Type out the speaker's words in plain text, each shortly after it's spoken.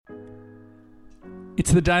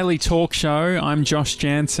It's the Daily Talk Show. I'm Josh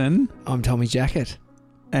Jansen. I'm Tommy Jackett.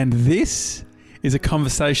 And this is a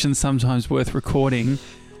conversation sometimes worth recording.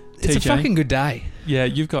 It's TJ, a fucking good day. Yeah,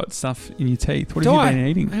 you've got stuff in your teeth. What Do have I? you been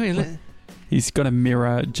eating? I mean, He's got a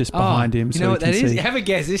mirror just behind him. You so know he what can that is? see. Have a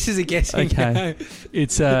guess. This is a guessing Okay. game.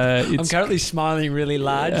 It's I'm currently smiling really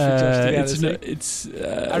large for Josh to be able to see.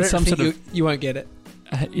 I don't some think sort of. you won't get it.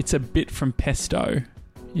 It's a bit from pesto.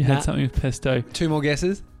 You Nah. had something with pesto. 2 more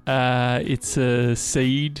guesses? It's a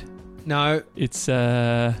seed. No. It's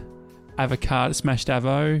a avocado, smashed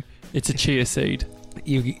avo. It's a chia seed.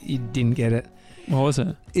 You didn't get it. What was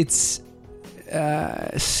it? It's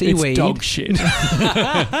seaweed. It's dog shit.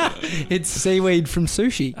 It's seaweed from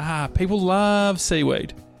sushi. People love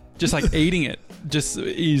seaweed. Just like eating it. Just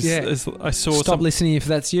is. Yeah. As I saw. Stop listening if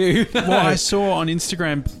that's you. Well, I saw on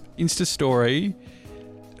Insta story.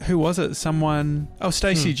 Who was it? Someone. Oh,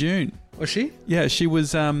 Stacey June. Was she? Yeah, she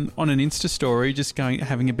was on an Insta story, just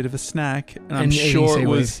having a bit of a snack, and I'm eating sure it seaweed.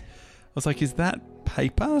 was. I was like, is that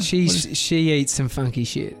paper? She eats some funky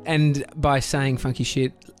shit. And by saying funky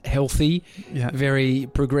shit, healthy, Yeah. very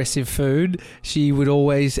progressive food. She would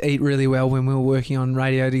always eat really well when we were working on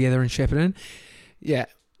radio together in Shepparton. Yeah.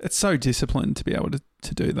 It's so disciplined to be able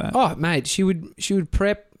to do that. Oh, mate, she would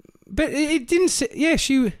prep, but it didn't. Yeah,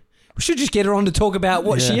 we should just get her on to talk about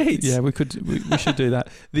what she eats. Yeah, we could. We should do that.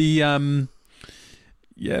 The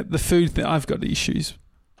the food thing. I've got issues.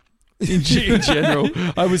 In general,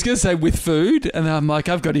 I was going to say with food, and then I'm like,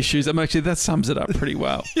 I've got issues. I'm actually that sums it up pretty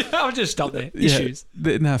well. I'll just stop there. Issues.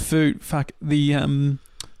 No, food. Fuck the.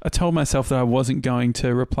 I told myself that I wasn't going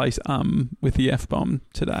to replace with the F-bomb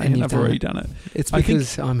today, and I've already done it. It's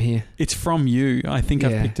because I'm here. It's from you. I think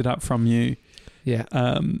I've picked it up from you. Yeah.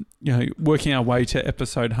 Working our way to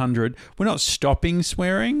episode 100. We're not stopping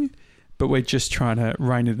swearing, but we're just trying to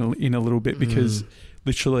rein it in a little bit because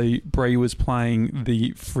literally Bree was playing the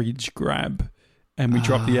fridge grab and we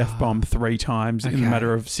dropped the F-bomb 3 times in a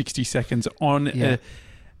matter of 60 seconds on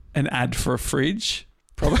an ad for a fridge.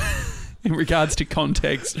 Probably. In regards to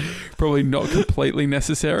context, probably not completely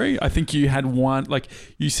necessary. I think you had one, like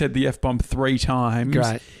you said the F-bomb 3 times.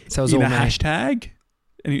 Great. So it was in all a me. hashtag.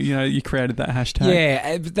 And you created that hashtag.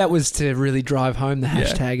 Yeah, that was to really drive home the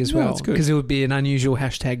hashtag as well. That's good. Because it would be an unusual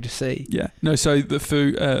hashtag to see. Yeah. No, so the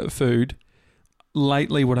food.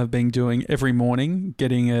 Lately, what I've been doing every morning,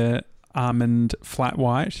 getting a almond flat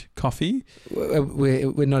white coffee.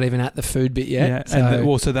 We're not even at the food bit yet. Yeah, so.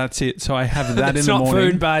 and so that's it. So I have that in the morning. It's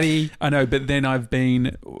not food, buddy. I know, but then I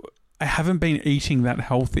haven't been eating that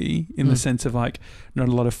healthy in the sense of like not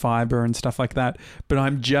a lot of fiber and stuff like that. But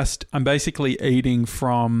I'm basically eating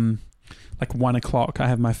from like 1 o'clock. I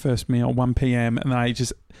have my first meal, 1 p.m. and then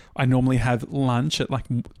I normally have lunch at like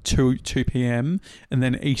 2 p.m. and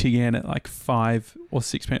then eat again at like 5 or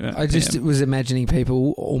 6 p.m. I just was imagining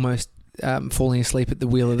people almost falling asleep at the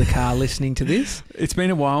wheel of the car listening to this. It's been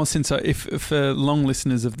a while since if for long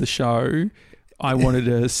listeners of the show, I wanted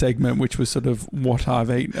a segment which was sort of what I've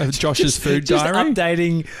eaten, Josh's food diary. Just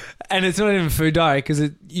updating, and it's not even food diary because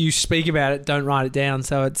you speak about it, don't write it down.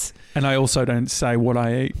 So it's and I also don't say what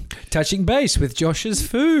I eat. Touching base with Josh's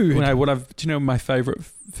food. Do you know my favourite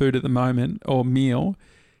food at the moment or meal?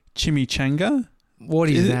 Chimichanga. What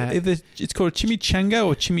is that? It's called chimichanga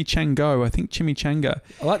or chimichango. I think chimichanga.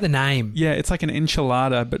 I like the name. Yeah, it's like an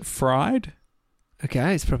enchilada but fried.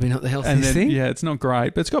 Okay, it's probably not the healthiest thing. Yeah, it's not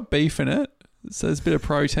great, but it's got beef in it. So there's a bit of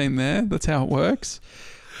protein there. That's how it works.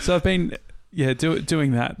 So I've been,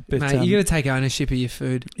 doing that. But, mate, you got to take ownership of your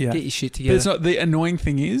food. Yeah. Get your shit But together. it's not, the annoying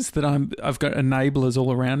thing is that I've got enablers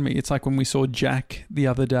all around me. It's like when we saw Jack the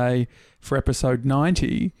other day for episode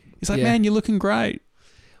 90. He's like, man, you're looking great.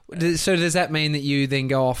 So does that mean that you then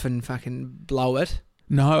go off and fucking blow it?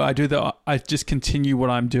 No, I do that. I just continue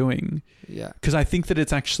what I'm doing. Yeah. Because I think that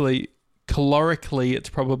it's actually, calorically, it's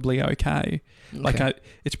probably okay. Like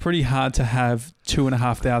it's pretty hard to have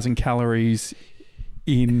 2,500 calories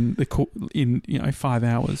in 5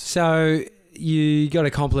 hours. So you got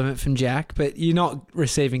a compliment from Jack, but you're not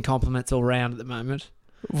receiving compliments all round at the moment.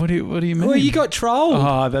 What do you mean? Well, you got trolled.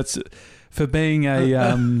 Oh, that's for being a.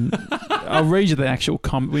 I'll read you the actual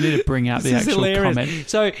comment. We need to bring out the actual comment.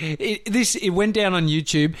 So it went down on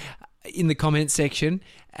YouTube in the comment section.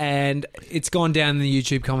 And it's gone down in the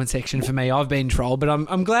YouTube comment section for me. I've been trolled, but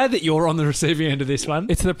I'm glad that you're on the receiving end of this one.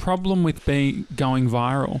 It's the problem with going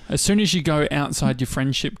viral. As soon as you go outside your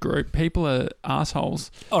friendship group, people are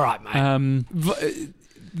assholes. All right, mate.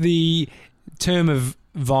 The term of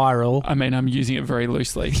viral. I mean, I'm using it very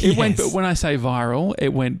loosely. Yes. But when I say viral,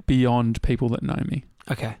 it went beyond people that know me.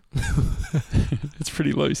 Okay. It's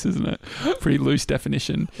pretty loose, isn't it? Pretty loose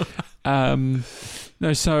definition.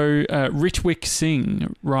 No, so Ritwik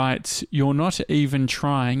Singh writes, "You're not even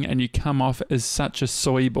trying and you come off as such a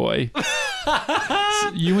soy boy."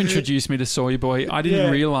 So you introduced me to soy boy. I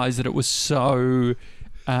didn't realise that it was so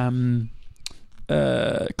common.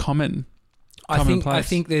 I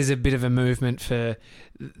think there's a bit of a movement for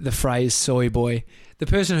the phrase soy boy. The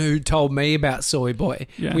person who told me about soy boy,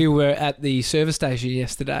 we were at the service station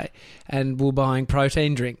yesterday and we were buying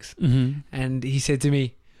protein drinks. Mm-hmm. And he said to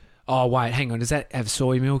me, "Oh, wait, hang on, does that have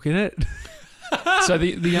soy milk in it?" So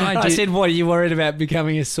the idea... I said, "What, are you worried about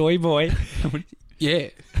becoming a soy boy?" Yeah.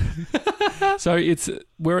 So it's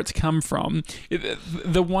where it's come from.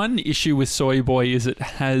 The one issue with soy boy is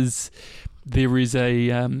there is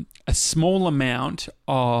a small amount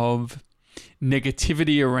of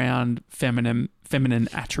negativity around feminine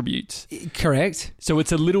attributes. Correct. So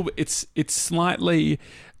it's a little. It's slightly.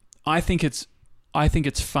 I think it's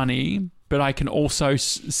funny, but I can also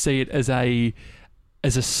see it as a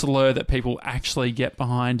slur that people actually get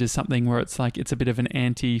behind, as something where it's like it's a bit of an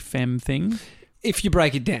anti-fem thing. If you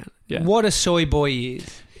break it down, what a soy boy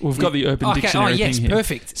is. We've got the Urban Dictionary thing here.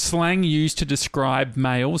 Perfect. Slang used to describe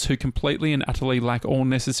males who completely and utterly lack all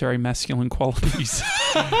necessary masculine qualities.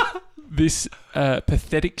 This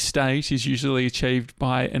pathetic state is usually achieved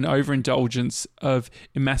by an overindulgence of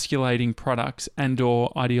emasculating products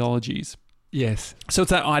and/or ideologies. Yes. So it's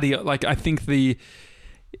that idea. Like, I think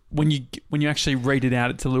when you actually read it out,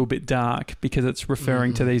 it's a little bit dark because it's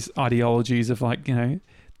referring to these ideologies of, like, you know,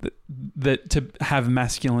 that to have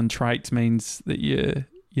masculine traits means that you're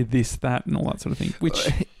this, that, and all that sort of thing. Which,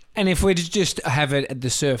 and if we just have it at the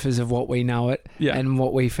surface of what we know it, and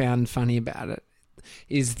what we found funny about it,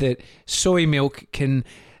 is that soy milk can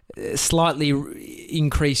slightly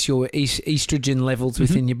increase your estrogen levels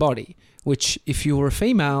within your body, which, if you're a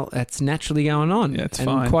female, that's naturally going on. Yeah, it's and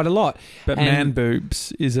fine. Quite a lot. But man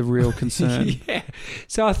boobs is a real concern. Yeah.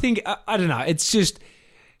 So I think, I don't know, it's just,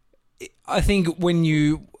 I think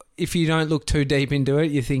if you don't look too deep into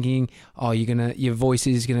it, you're thinking, oh, your voice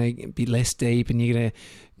is gonna be less deep, and you're gonna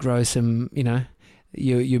grow some, you know,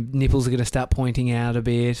 your nipples are gonna start pointing out a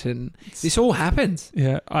bit, and this all happens.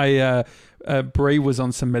 Yeah, Brie was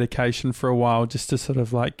on some medication for a while just to sort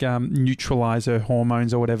of like neutralize her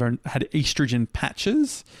hormones or whatever, and had estrogen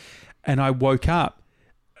patches. And I woke up,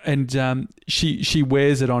 and she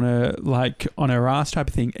wears it on her ass type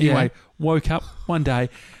of thing. Anyway, woke up one day,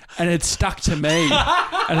 and it stuck to me,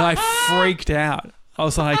 and I freaked out. I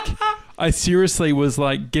was like, I seriously was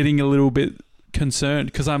like getting a little bit concerned,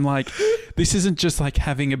 because I'm like, this isn't just like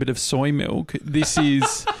having a bit of soy milk. This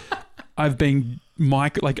is, I've been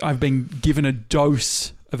given a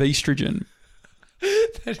dose of estrogen.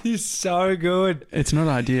 That is so good. It's not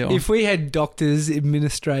ideal. If we had doctors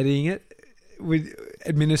administering it,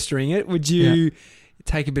 would you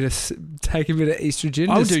take a bit of estrogen?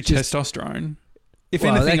 I would do testosterone. If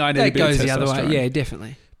anything, I need a bit of testosterone. That goes the other way. Yeah,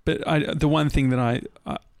 definitely. But the one thing that I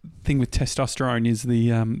thing with testosterone is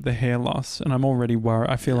the hair loss, and I'm already worried.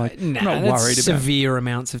 I feel like I'm not worried about severe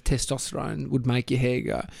amounts of testosterone would make your hair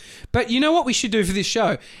go. But you know what we should do for this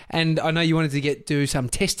show? And I know you wanted to do some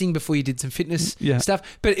testing before you did some fitness stuff,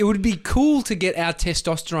 but it would be cool to get our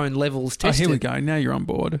testosterone levels tested. Oh, here we go. Now you're on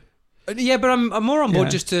board. Yeah, but I'm more on board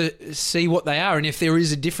just to see what they are and if there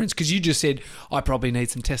is a difference, because you just said I probably need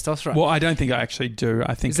some testosterone. Well, I don't think I actually do.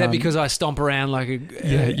 I think is that because I stomp around like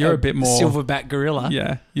you're a bit more silverback gorilla.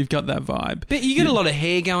 Yeah, you've got that vibe. But you get a lot of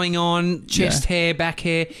hair going on, chest hair, back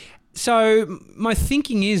hair. So my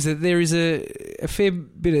thinking is that there is a fair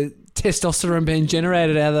bit of testosterone being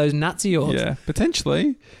generated out of those nuts of yours. Yeah,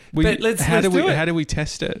 potentially. But how do we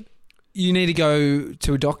test it? You need to go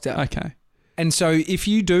to a doctor. Okay. And so if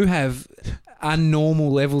you do have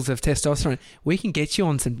unnormal levels of testosterone, we can get you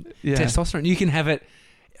on some testosterone. You can have it.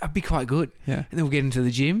 It'd be quite good. Yeah. And then we'll get into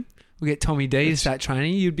the gym. We'll get Tommy D to start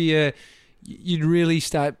training. You'd really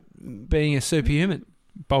start being a superhuman.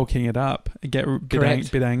 Bulking it up. Get a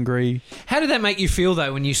bit angry. How did that make you feel,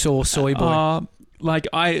 though, when you saw Soy Boy?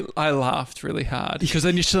 I laughed really hard, because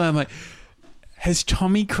initially I'm like, has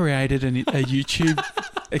Tommy created a YouTube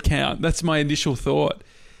account? That's my initial thought.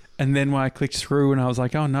 And then when I clicked through and I was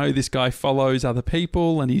like, oh no, this guy follows other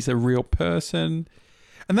people and he's a real person.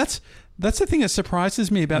 And that's the thing that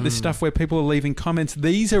surprises me about this stuff, where people are leaving comments.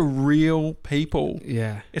 These are real people.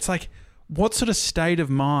 Yeah. It's like, what sort of state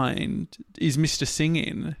of mind is Mr. Singh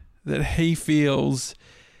in that he feels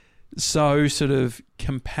so sort of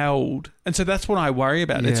compelled? And so that's what I worry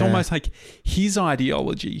about. It's almost like his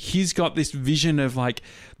ideology. He's got this vision of like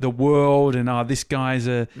the world and, this guy's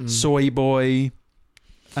a soy boy.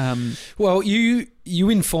 Well, you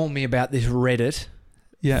informed me about this Reddit.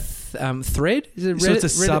 Yeah. Thread? Is it Reddit? So it's a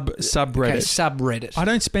Reddit? subreddit. Okay, subreddit. I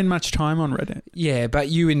don't spend much time on Reddit. Yeah, but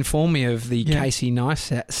you informed me of the Yeah. Casey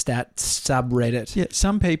Neistat subreddit. Yeah,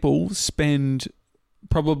 some people spend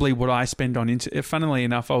probably what I spend on funnily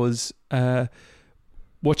enough, I was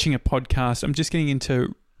watching a podcast. I'm just getting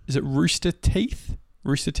into, is it Rooster Teeth?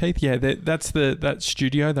 Rooster Teeth? Yeah, that's that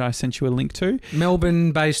studio that I sent you a link to.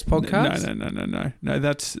 Melbourne-based podcast? No,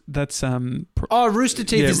 that's Rooster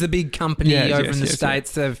Teeth is the big company over in the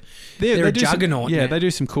States. Yeah. They're a juggernaut. Yeah, they do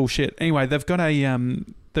some cool shit. Anyway, they've got their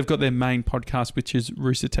main podcast, which is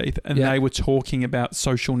Rooster Teeth, and they were talking about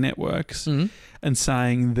social networks and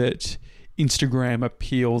saying that Instagram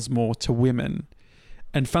appeals more to women.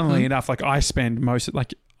 And funnily enough, like I spend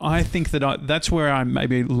I think that that's where I'm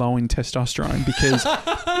maybe low in testosterone, because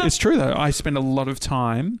it's true though. I spend a lot of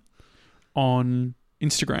time on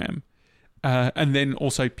Instagram, and then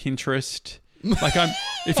also Pinterest. Like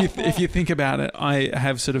if you think about it, I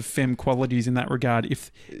have sort of femme qualities in that regard.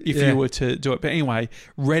 If you were to do it, but anyway,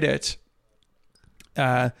 Reddit.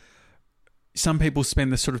 Some people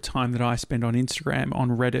spend the sort of time that I spend on Instagram on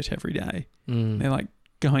Reddit every day. They're like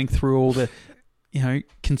going through all the,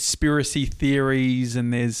 conspiracy theories,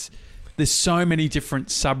 and there's so many different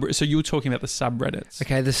subreddits. So you were talking about the subreddits.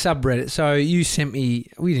 Okay, the subreddit. So you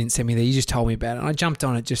didn't send me there, you just told me about it. And I jumped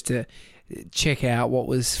on it just to check out what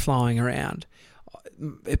was flying around.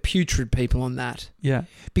 Putrid people on that. Yeah.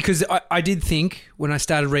 Because I did think when I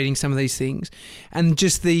started reading some of these things, and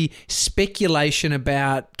just the speculation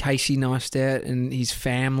about Casey Neistat and his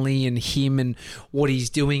family and him and what he's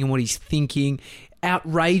doing and what he's thinking,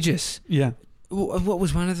 outrageous. Yeah. What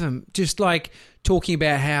was one of them? Just like talking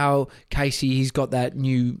about how Casey, he's got that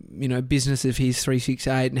new, business of his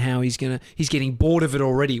 368, and how he's getting bored of it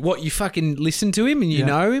already. What, you fucking listen to him and you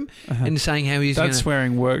know him, and saying how he's that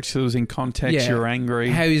swearing works. So it was in context. You're angry.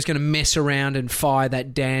 How he's going to mess around and fire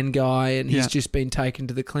that Dan guy, and he's just been taken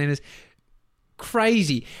to the cleaners.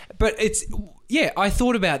 Crazy, but I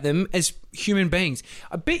thought about them as human beings.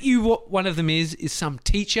 I bet you what one of them is some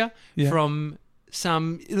teacher from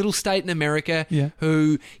some little state in America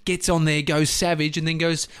who gets on there, goes savage, and then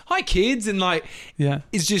goes, "Hi, kids," and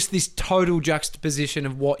is just this total juxtaposition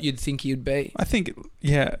of what you'd think he'd be. I think,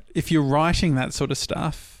 if you're writing that sort of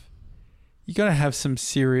stuff, you got to have some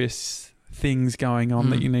serious things going on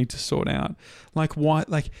that you need to sort out. Like why?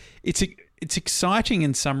 Like it's exciting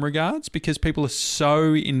in some regards because people are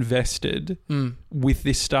so invested with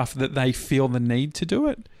this stuff that they feel the need to do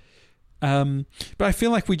it. But I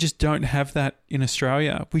feel like we just don't have that in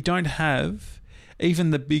Australia. We don't have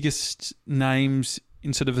even the biggest names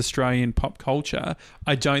in sort of Australian pop culture.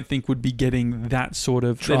 I don't think would be getting that sort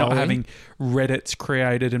of... They're not having Reddits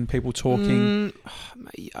created and people talking.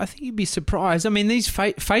 I think you'd be surprised. I mean, these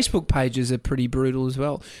Facebook pages are pretty brutal as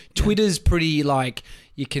well. Twitter's pretty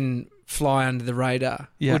you can fly under the radar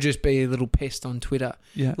or just be a little pest on Twitter.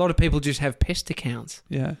 Yeah. A lot of people just have pest accounts.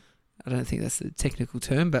 Yeah. I don't think that's the technical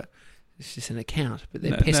term, but... It's just an account, but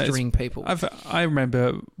they're pestering people. I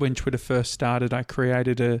remember when Twitter first started, I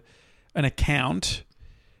created an account.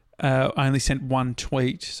 I only sent one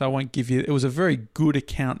tweet, so I won't give you... It was a very good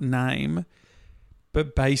account name,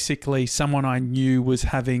 but basically someone I knew was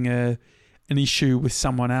having an issue with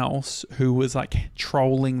someone else who was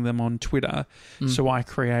trolling them on Twitter. So I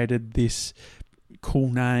created this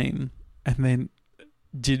cool name and then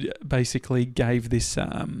gave this...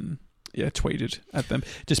 tweeted at them,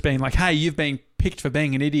 just being like, "Hey, you've been picked for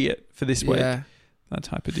being an idiot for this week." Yeah. That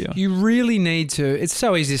type of deal. You really need to... It's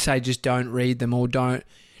so easy to say just don't read them or don't...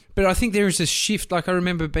 But I think there is a shift. Like I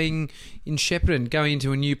remember being in Shepparton, going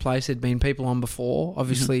into a new place. There'd been people on before.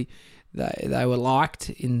 Obviously, they were liked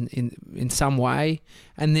in some way.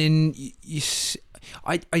 And then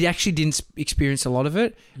I actually didn't experience a lot of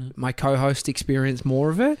it. My co-host experienced more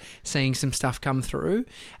of it, seeing some stuff come through.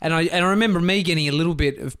 And I remember me getting a little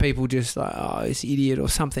bit of people just like, "Oh, this idiot," or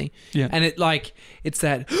something. Yeah. And it's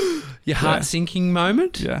that your heart sinking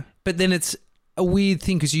moment. Yeah. But then it's a weird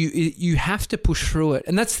thing because you have to push through it.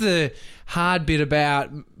 And that's the hard bit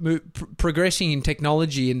about progressing in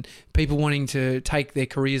technology and people wanting to take their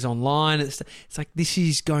careers online. It's like, this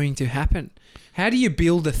is going to happen. How do you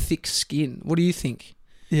build a thick skin? What do you think?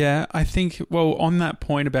 Yeah, I think, well, on that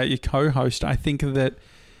point about your co-host, I think that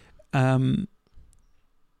for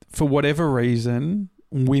whatever reason,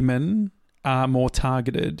 women are more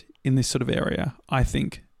targeted in this sort of area, I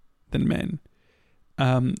think, than men.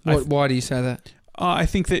 Why do you say that? I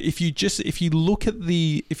think that if you look at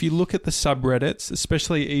the subreddits,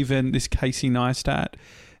 especially even this Casey Neistat,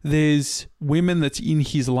 there's women that are in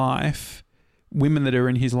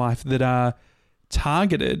his life that are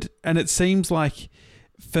targeted. And it seems like,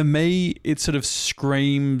 for me, it sort of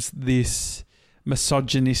screams this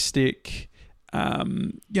misogynistic,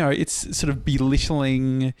 it's sort of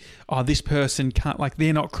belittling, this person can't, like,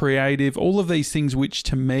 they're not creative, all of these things, which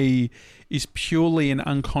to me is purely an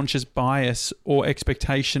unconscious bias or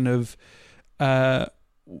expectation of,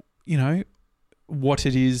 what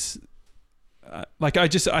it is.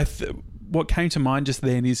 What came to mind just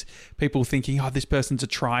then is people thinking, this person's a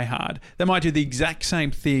try-hard. They might do the exact same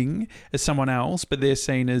thing as someone else, but they're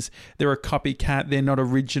seen as they're a copycat, they're not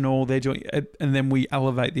original, they're doing, and then we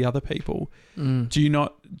elevate the other people. What's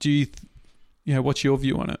your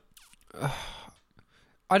view on it?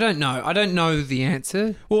 I don't know. I don't know the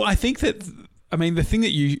answer. Well, I think the thing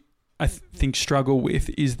that I think struggle with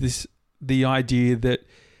is the idea that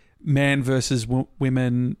men versus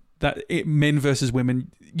women,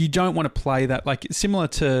 you don't want to play that, like, similar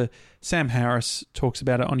to Sam Harris talks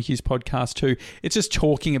about it on his podcast too. It's just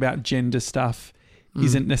talking about gender stuff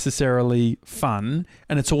isn't necessarily fun,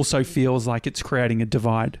 and it also feels like it's creating a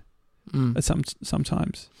divide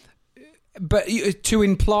sometimes. But to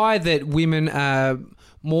imply that women are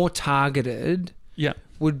more targeted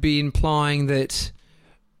would be implying that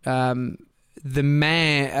the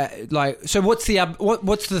man, so what's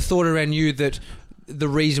the thought around you that the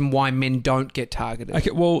reason why men don't get targeted?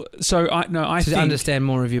 Okay, well, so I think, understand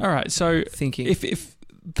more of your all right. So thinking. If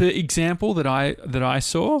the example that I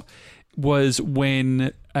saw was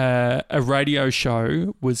when a radio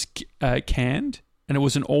show was canned, and it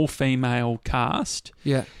was an all-female cast.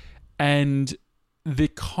 Yeah, and the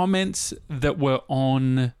comments that were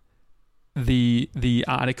on the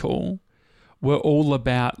article were all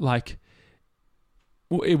about, like,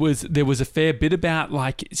 there was a fair bit about,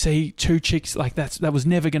 like, see, two chicks, like, that was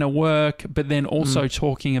never going to work, but then also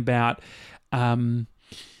talking about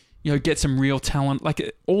get some real talent.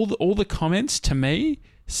 Like, all the comments to me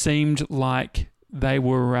seemed like they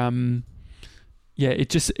were it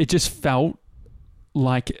just felt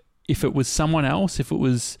like if it was someone else, if it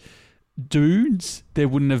was dudes, there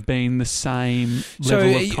wouldn't have been the same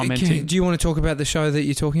level of commenting. Do you want to talk about the show that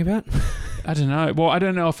you're talking about? I don't know. Well, I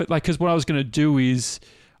don't know if it, like, because what I was going to do is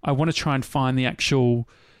I want to try and find the actual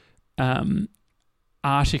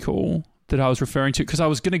article that I was referring to, because I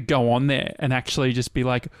was going to go on there and actually just be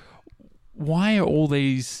like, why are all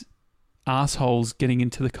these assholes getting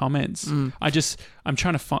into the comments? I'm just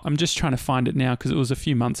trying to find it now, because it was a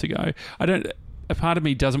few months ago. A part of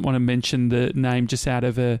me doesn't want to mention the name just out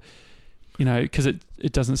of because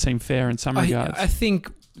it doesn't seem fair in some regards. I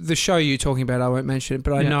think the show you're talking about, I won't mention it,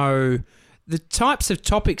 but I know the types of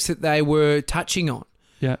topics that they were touching on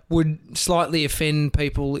would slightly offend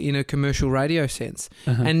people in a commercial radio sense.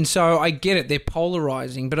 And so I get it, they're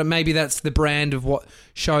polarising, but maybe that's the brand of what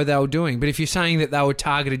show they were doing. But if you're saying that they were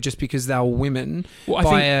targeted just because they were women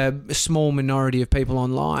by a small minority of people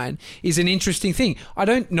online, is an interesting thing. I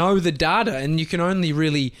don't know the data, and you can only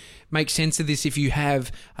really make sense of this if you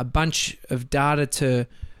have a bunch of data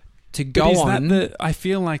to go on. I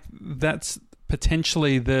feel like that's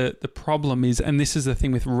potentially the problem is, and this is the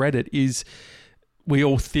thing with Reddit, is we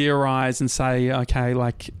all theorize and say, okay,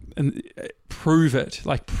 like, and prove it.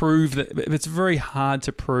 Like, prove that. It's very hard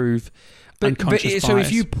to prove unconscious bias. So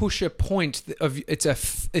if you push a point of it's a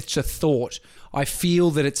thought, I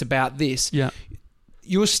feel that it's about this. Yeah,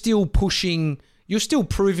 you're still proving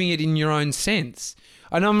it in your own sense.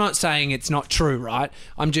 And I'm not saying it's not true, right?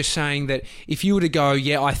 I'm just saying that if you were to go,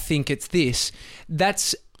 I think it's this,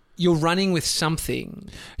 you're running with something.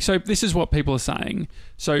 So this is what people are saying.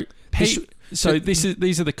 So these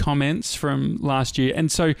are the comments from last year.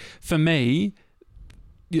 And so for me,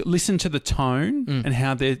 you listen to the tone and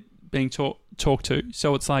how they're being talked to.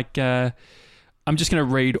 So it's like, I'm just going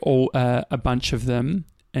to read a bunch of them,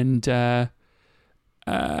 and I'm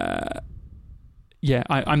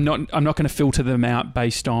not going to filter them out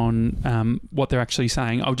based on what they're actually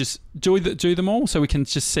saying. I'll just do them all, so we can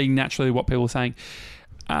just see naturally what people are saying.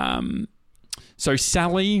 So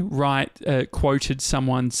Sally quoted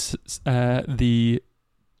someone's the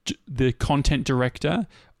content director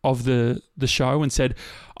of the show and said,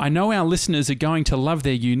 "I know our listeners are going to love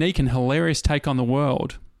their unique and hilarious take on the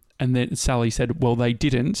world." And then Sally said, "Well, they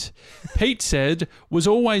didn't." Pete said, "Was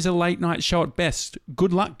always a late night show at best.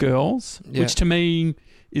 Good luck, girls," which to me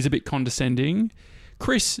is a bit condescending.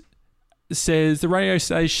 Chris says, "The radio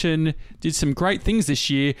station did some great things this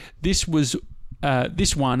year. This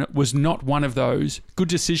one was not one of those. Good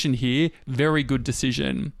decision here. Very good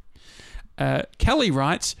decision." Kelly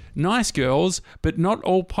writes, "Nice girls, but not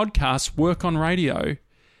all podcasts work on radio."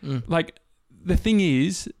 Like, the thing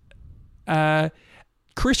is,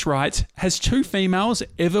 Chris writes, has 2 females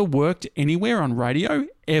ever worked anywhere on radio?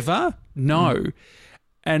 Ever? No.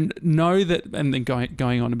 And know that, and then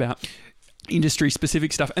going on about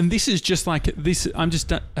industry-specific stuff. And this is just like this.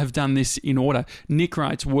 Have done this in order. Nick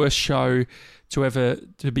writes, worst show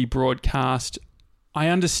to be broadcast. I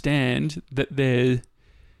understand that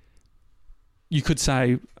you could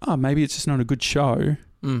say, oh, maybe it's just not a good show.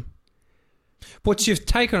 What's your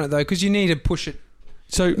take on it, though? Because you need to push it.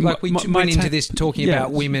 So like we went into this talking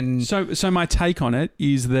about women. So my take on it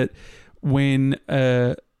is that when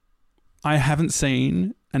I haven't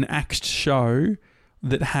seen an axed show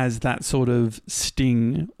that has that sort of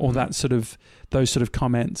sting or that sort of those sort of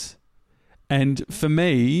comments. And for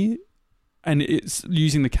me, and it's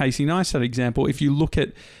using the Casey Neistat example, if you look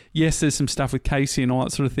at, yes, there's some stuff with Casey and all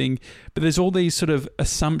that sort of thing, but there's all these sort of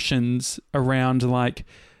assumptions around like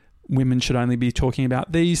women should only be talking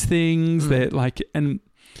about these things. That like, and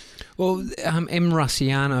well, M.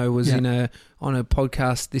 Rusciano was on a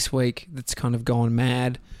podcast this week that's kind of gone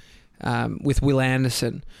mad with Will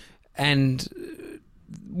Anderson, and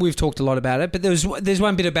we've talked a lot about it, but there's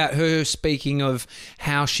one bit about her speaking of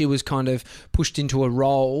how she was kind of pushed into a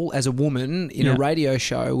role as a woman in a radio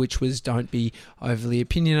show, which was don't be overly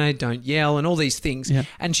opinionated, don't yell, and all these things. Yeah.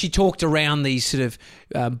 And she talked around these sort of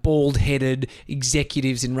bald-headed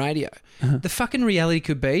executives in radio. The fucking reality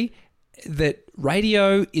could be that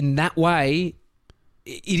radio in that way,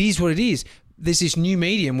 it is what it is. There's this new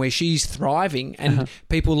medium where she's thriving, and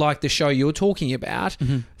people like the show you're talking about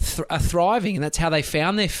are thriving, and that's how they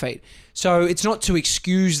found their feet. So it's not to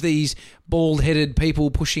excuse these bald-headed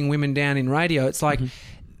people pushing women down in radio. It's like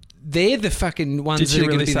they're the fucking ones that are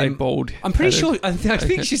going to be them. Bald? I'm pretty sure. I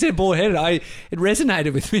think she said bald-headed. It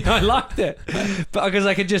resonated with me. I liked it, but because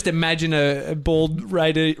I could just imagine a bald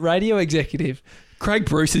radio executive. Craig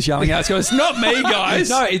Bruce is yelling out. It's not me, guys.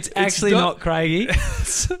 No, it's actually not Craigie.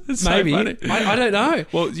 it's Maybe. So funny. I don't know.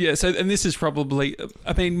 Well, yeah. So, and this is probably,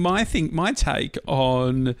 I mean, my take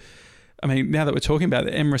on, I mean, now that we're talking about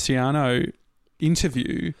the M. Rusciano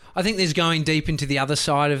interview, I think there's going deep into the other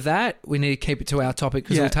side of that. We need to keep it to our topic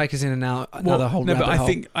because it'll take us in another whole rabbit hole. But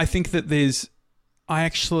I think that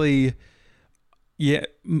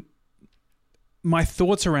my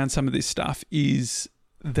thoughts around some of this stuff is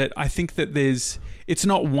that I think that it's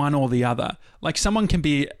not one or the other. Like someone can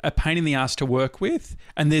be a pain in the ass to work with,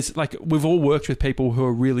 and there's like, we've all worked with people who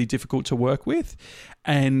are really difficult to work with.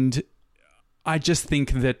 And I just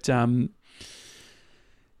think that, as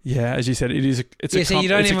you said, so you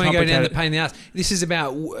don't even want to go down the pain in the ass. This is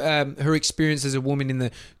about her experience as a woman in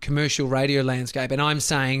the commercial radio landscape. And I'm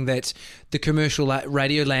saying that the commercial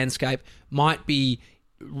radio landscape might be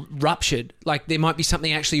ruptured, like there might be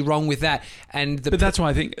something actually wrong with that, but that's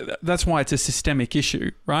why I think that's why it's a systemic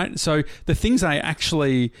issue, right? So the things I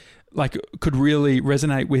actually like could really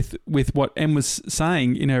resonate with what Em was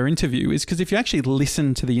saying in her interview is because if you actually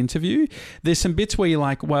listen to the interview, there's some bits where you're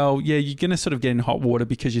like, well, yeah, you're going to sort of get in hot water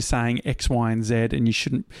because you're saying X, Y, and Z, and you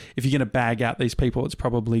shouldn't. If you're going to bag out these people, it's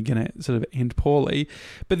probably going to sort of end poorly.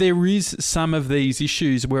 But there is some of these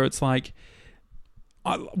issues where it's like,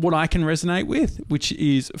 what I can resonate with, which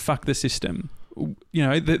is fuck the system. You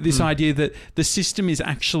know, this idea that the system is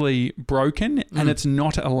actually broken and it's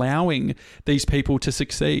not allowing these people to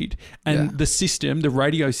succeed. And the system, the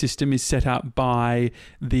radio system, is set up by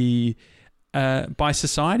by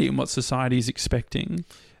society and what society is expecting.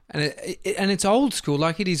 And it's old school,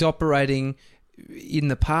 like it is operating in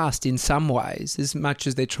the past in some ways, as much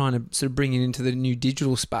as they're trying to sort of bring it into the new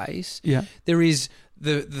digital space. Yeah, there is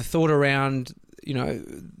the thought around, you know,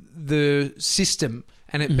 the system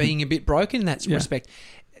and it being a bit broken in that respect.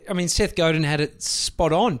 I mean, Seth Godin had it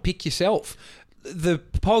spot on. Pick yourself. The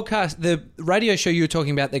podcast, the radio show you were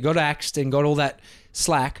talking about, they got axed and got all that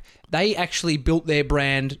slack. They actually built their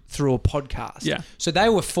brand through a podcast. Yeah. So they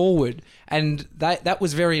were forward, and that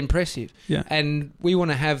was very impressive. Yeah. And we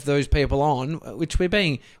want to have those people on, which we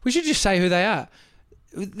should just say who they are.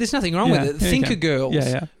 There's nothing wrong with it. Thinker Girls.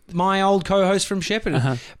 Yeah. My old co-host from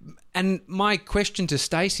Shepparton. And my question to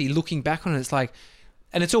Stacey, looking back on it, it's like,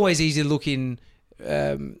 and it's always easy to look in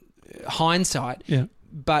hindsight,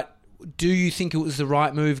 but do you think it was the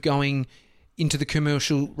right move going into the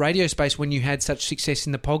commercial radio space when you had such success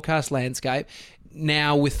in the podcast landscape?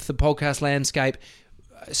 Now with the podcast landscape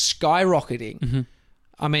skyrocketing,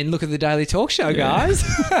 I mean, look at the Daily Talk Show, guys.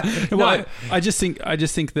 Well, I just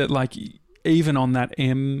think that, like, even on that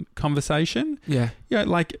M conversation,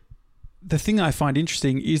 like, the thing I find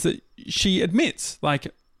interesting is that she admits,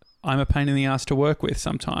 like, I'm a pain in the ass to work with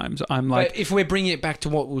sometimes. I'm like... But if we're bringing it back to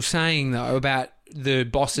what we were saying, though, about the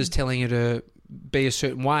bosses telling her to be a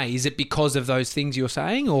certain way, is it because of those things you're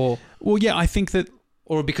saying, or... Well, yeah, I think that...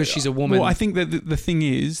 or because she's a woman? Well, I think that the thing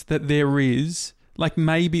is that there is, like,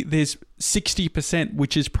 maybe there's 60%,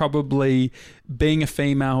 which is probably being a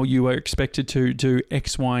female, you are expected to do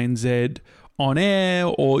X, Y, and Z on air,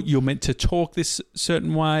 or you're meant to talk this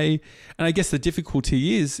certain way. And I guess the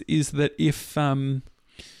difficulty is that if...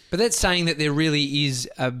 But that's saying that there really is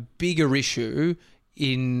a bigger issue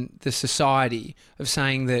in the society of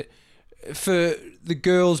saying that for the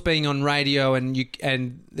girls being on radio and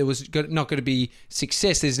there was not going to be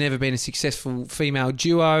success, there's never been a successful female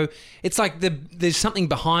duo. It's like there's something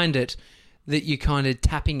behind it that you're kind of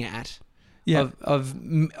tapping at. Yeah.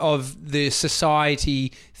 Of the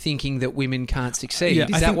society thinking that women can't succeed. Yeah,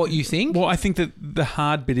 is that what you think? Well, I think that the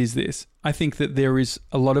hard bit is this. I think that there is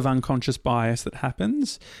a lot of unconscious bias that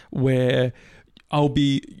happens where I'll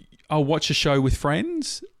watch a show with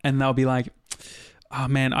friends and they'll be like, oh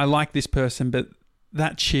man, I like this person, but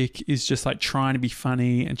that chick is just like trying to be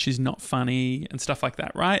funny and she's not funny and stuff like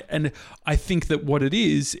that, right? And I think that what it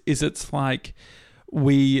is it's like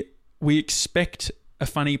we expect a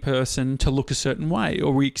funny person to look a certain way,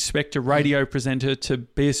 or we expect a radio presenter to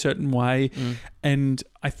be a certain way. And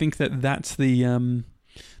I think that that's the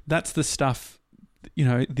stuff, you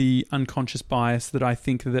know, the unconscious bias that I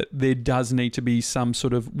think that there does need to be some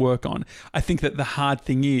sort of work on. I think that the hard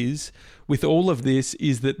thing is with all of this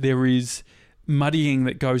is that there is muddying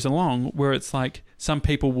that goes along where it's like some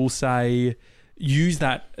people will say, use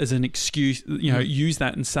that as an excuse, you know, use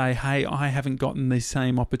that and say, hey, I haven't gotten the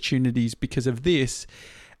same opportunities because of this.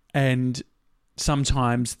 And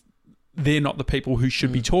sometimes they're not the people who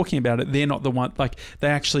should be talking about it. They're not the one, like they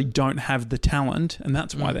actually don't have the talent and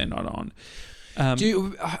that's why they're not on.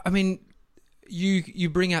 You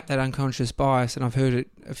bring up that unconscious bias, and I've heard it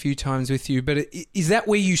a few times with you, but is that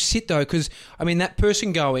where you sit though? Because, I mean, that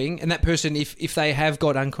person going, and that person, if they have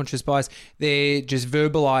got unconscious bias, they're just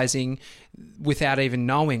verbalising without even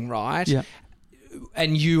knowing, right? Yeah.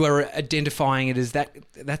 And you are identifying it as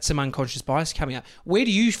that's some unconscious bias coming up. Where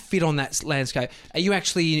do you fit on that landscape? Do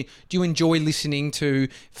you enjoy listening to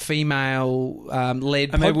female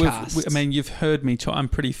led podcasts? You've heard me talk. I'm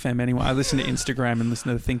pretty femme anyway. I listen to Instagram and listen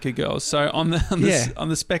to the Thinker Girls. So on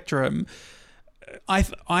the spectrum,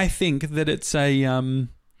 I think that it's a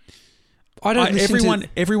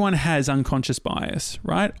everyone has unconscious bias,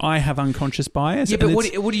 right? I have unconscious bias. Yeah, but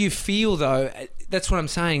what do you feel though? That's what I'm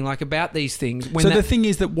saying, like about these things. The thing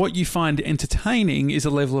is that what you find entertaining is a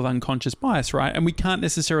level of unconscious bias, right? And we can't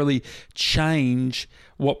necessarily change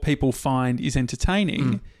what people find is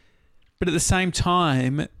entertaining. But at the same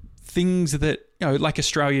time, things that, you know, like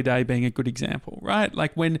Australia Day being a good example, right?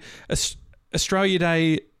 Like when Australia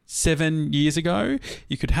Day 7 years ago,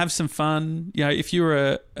 you could have some fun. You know, if you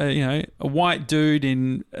were a white dude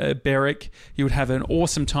in Berwick, you would have an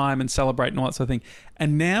awesome time and celebrate and all that sort of thing.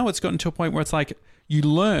 And now it's gotten to a point where it's like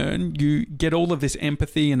you get all of this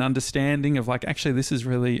empathy and understanding of like, actually, this is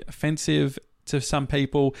really offensive to some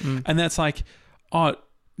people. And that's like, oh,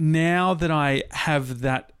 now that I have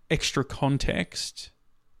that extra context,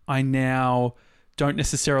 I now don't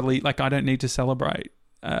necessarily, like, I don't need to celebrate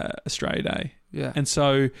Australia Day. Yeah. And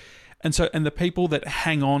the people that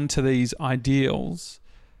hang on to these ideals,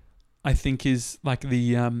 I think is like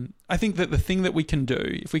I think that the thing that we can do,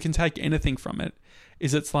 if we can take anything from it,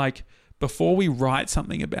 is it's like before we write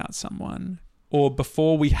something about someone or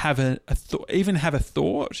before we have even have a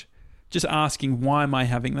thought, just asking, why am I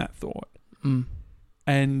having that thought?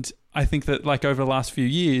 And I think that like over the last few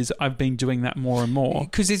years, I've been doing that more and more.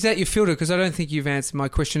 Because is that your filter? Because I don't think you've answered my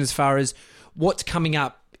question as far as what's coming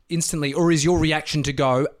up instantly, or is your reaction to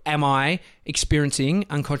go, am I experiencing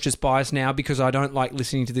unconscious bias now because I don't like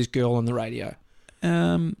listening to this girl on the radio?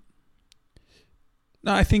 No,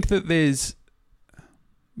 I think that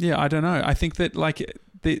I don't know. I think that like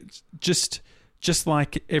just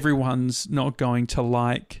like everyone's not going to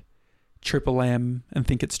like Triple M and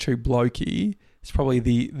think it's too blokey. It's probably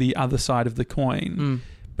the other side of the coin.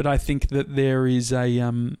 But I think that there is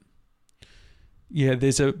there's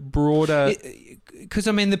a broader... Because,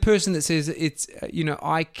 I mean, the person that says it's,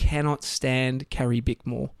 I cannot stand Carrie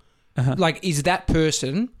Bickmore. Like, is that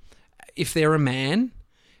person, if they're a man,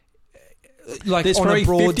 like there's on a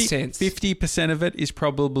broad sense? 50% of it is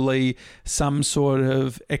probably some sort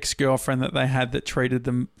of ex-girlfriend that they had that treated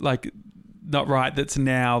them like not right, that's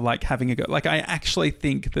now like having a go. Like, I actually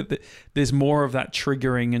think that there's more of that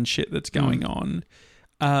triggering and shit that's going on.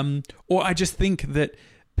 Or I just think that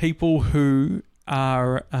people who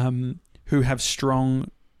are... who have strong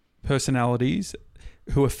personalities,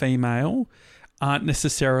 who are female, aren't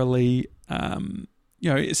necessarily, some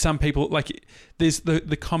people, like, there's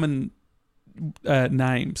the common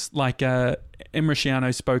names. Like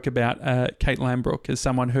Emriciano spoke about Kate Lambrook as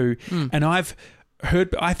someone who, and I've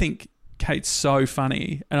heard, I think Kate's so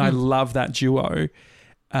funny, and I love that duo,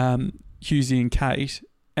 Hughesy and Kate.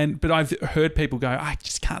 But I've heard people go, I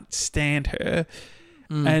just can't stand her,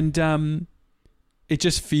 and it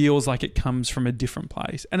just feels like it comes from a different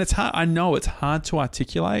place. And it's hard. I know it's hard to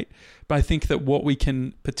articulate, but I think that what we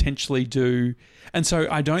can potentially do, and so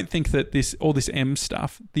I don't think that all this M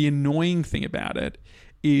stuff, the annoying thing about it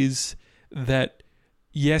is that,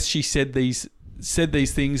 yes, she said these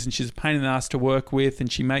things, and she's a pain in the ass to work with, and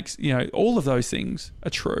she makes, all of those things are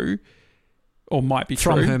true, or might be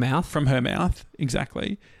true. From her mouth,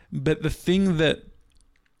 exactly. But the thing that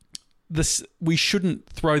we shouldn't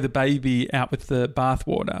throw the baby out with the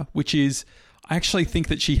bathwater, which is, I actually think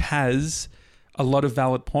that she has a lot of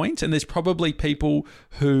valid points, and there's probably people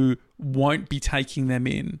who won't be taking them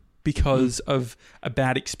in because of a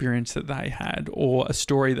bad experience that they had, or a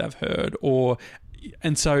story they've heard,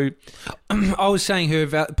 and so I was saying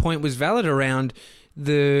her point was valid around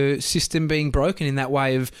the system being broken in that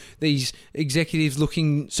way of these executives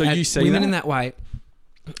looking at women in that way.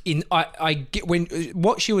 I get when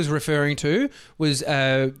what she was referring to was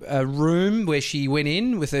a room where she went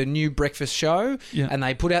in with a new breakfast show, and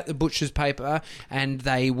they put out the butcher's paper, and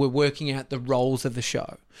they were working out the roles of the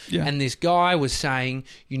show. And this guy was saying,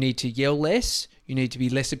 you need to yell less, you need to be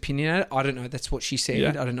less opinionated. I don't know, that's what she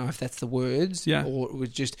said. I don't know if that's the words, or it was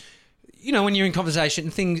just, when you're in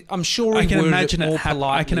conversation, things. I'm sure I can imagine it more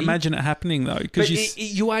politely. I can imagine it happening though, because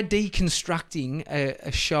you are deconstructing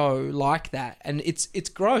a show like that, and it's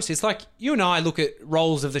gross. It's like you and I look at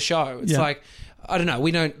roles of the show. It's like, I don't know,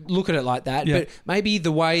 we don't look at it like that, but maybe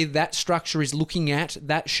the way that structure is looking at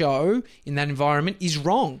that show in that environment is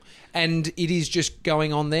wrong, and it is just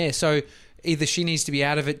going on there. So either she needs to be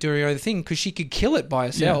out of it doing her own thing, because she could kill it by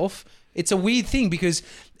herself. It's a weird thing because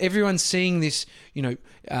everyone's seeing this,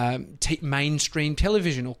 mainstream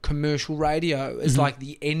television or commercial radio as like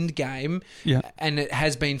the end game, and it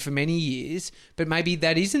has been for many years. But maybe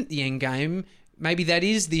that isn't the end game. Maybe that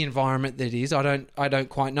is the environment that is. I don't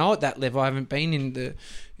quite know at that level. I haven't been in the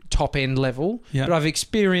top end level, but I've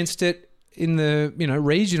experienced it in the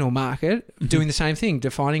regional market, doing the same thing,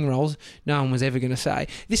 defining roles no one was ever going to say.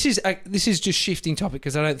 This is just shifting topic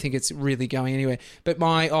because I don't think it's really going anywhere. But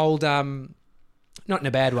my old, not in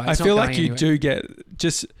a bad way. I feel like you do get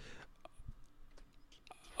just.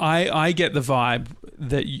 I get the vibe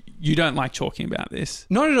that you don't like talking about this.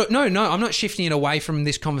 No. I'm not shifting it away from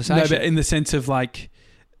this conversation. No, but in the sense of like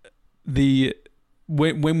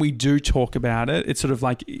when we do talk about it, it's sort of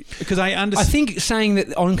like, because I understand. I think saying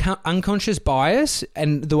that unconscious bias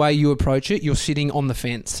and the way you approach it, you're sitting on the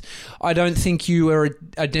fence. I don't think you are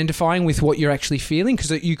identifying with what you're actually feeling, because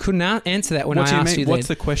you couldn't answer that when I asked you. What's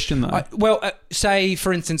the question though? Say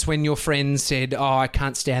for instance, when your friend said, "Oh, I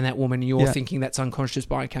can't stand that woman," and you're thinking that's unconscious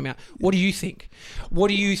bias coming out. What do you think? What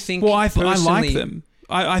do you think? Well, I like them.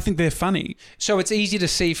 I think they're funny. So it's easy to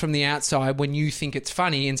see from the outside when you think it's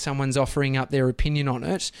funny and someone's offering up their opinion on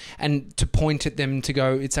it, and to point at them to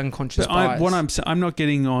go, it's unconscious bias. I'm not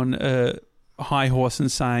getting on a high horse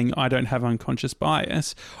and saying I don't have unconscious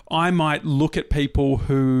bias. I might look at people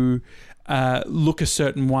who look a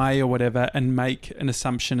certain way or whatever and make an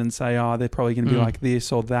assumption and say, oh, they're probably going to be like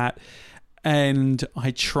this or that. And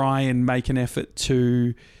I try and make an effort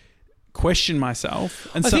to question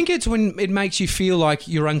myself. And I think it's when it makes you feel like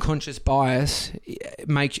your unconscious bias it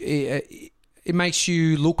makes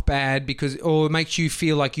you look bad or it makes you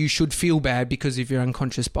feel like you should feel bad because of your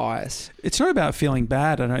unconscious bias. It's not about feeling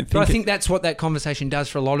bad, I don't think. But I think that's what that conversation does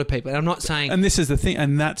for a lot of people. And I'm not saying... And this is the thing,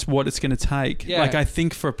 and that's what it's going to take. Yeah. Like, I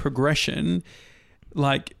think for progression,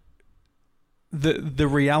 like, the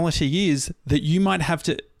reality is that you might have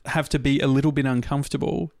to be a little bit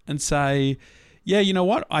uncomfortable and say... Yeah, you know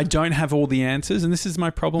what? I don't have all the answers, and this is my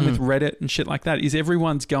problem with Reddit and shit like that, is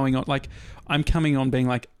everyone's going on, like, I'm coming on being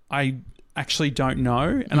like, I actually don't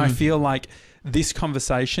know, and I feel like this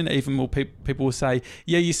conversation, even more people will say,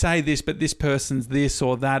 yeah, you say this, but this person's this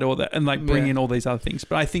or that, and like bring in all these other things.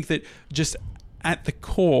 But I think that just at the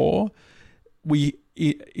core,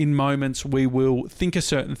 in moments, we will think a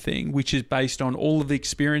certain thing, which is based on all of the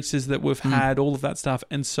experiences that we've had, all of that stuff,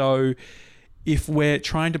 and so... If we're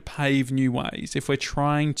trying to pave new ways, if we're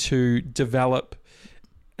trying to develop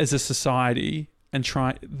as a society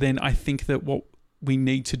then I think that what we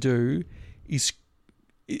need to do is,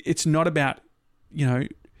 it's not about,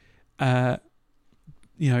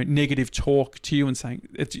 negative talk to you and saying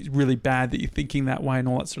it's really bad that you're thinking that way and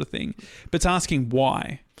all that sort of thing, but it's asking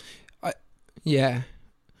why.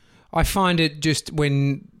 I find it just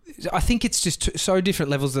when I think it's just so different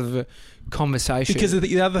levels of a conversation. Because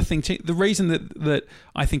the other thing, the reason that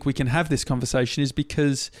I think we can have this conversation is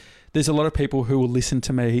because there's a lot of people who will listen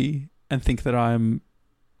to me and think that I'm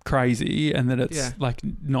crazy and that it's like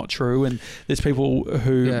not true, and there's people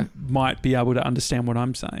who might be able to understand what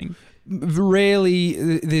I'm saying.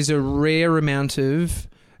 Rarely, there's a rare amount of...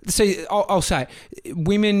 See, I'll say,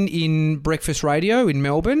 women in breakfast radio in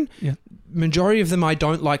Melbourne, majority of them I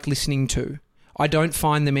don't like listening to. I don't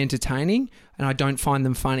find them entertaining and I don't find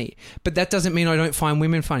them funny. But that doesn't mean I don't find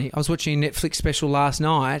women funny. I was watching a Netflix special last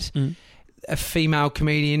night. A female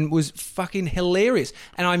comedian was fucking hilarious.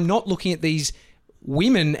 And I'm not looking at these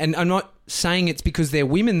women, and I'm not saying it's because they're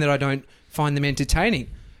women that I don't find them entertaining.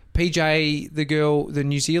 PJ, the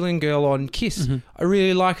New Zealand girl on KISS, I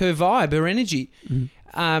really like her vibe, her energy.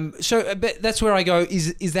 So but that's where I go,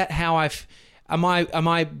 is that how am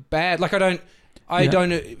I bad? Like I don't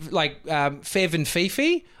like Fev and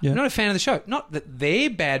Fifi. I'm not a fan of the show. Not that they're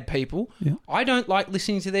bad people. I don't like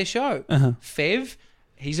listening to their show. Fev,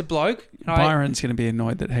 he's a bloke. Byron's going to be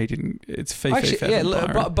annoyed that he didn't. It's Fifi. Actually,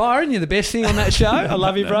 Fev and Byron, you're the best thing on that show. I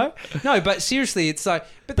love you, bro. No, but seriously, it's like,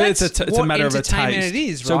 but that's it's a matter of a taste. It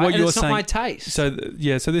is, right? So what you're saying, not my taste. So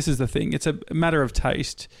so this is the thing. It's a matter of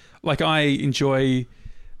taste. Like I enjoy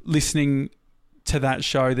listening to that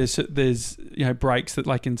show. There's breaks that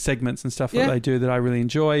like in segments and stuff that they do that I really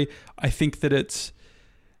enjoy. I think that it's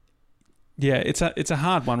a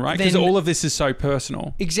hard one, right? Because all of this is so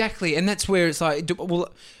personal. Exactly, and that's where it's like,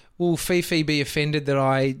 will Fifi be offended that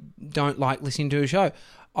I don't like listening to a show?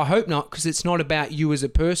 I hope not, because it's not about you as a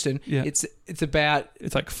person. It's about...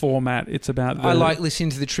 It's like format. It's about... I like listening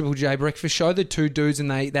to the Triple J Breakfast Show, the two dudes, and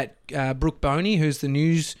that Brooke Boney, who's the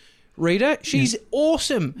news reader. She's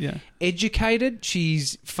awesome. Educated.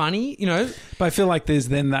 She's funny, But I feel like there's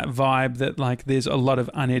then that vibe that like there's a lot of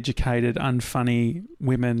uneducated, unfunny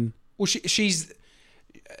women. Well, she's...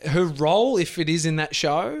 Her role, if it is in that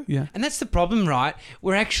show, and that's the problem, right?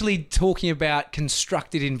 We're actually talking about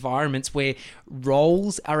constructed environments where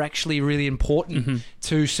roles are actually really important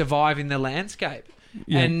to survive in the landscape.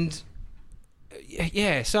 And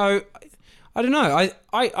so I don't know.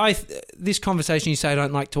 I this conversation, you say I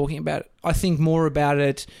don't like talking about it. I think more about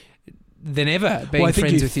it than ever being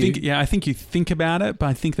friends with you. Yeah, I think you think about it, but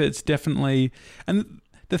I think that it's definitely... And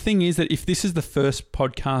the thing is that if this is the first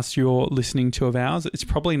podcast you're listening to of ours, it's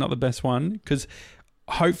probably not the best one, because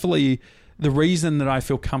hopefully the reason that I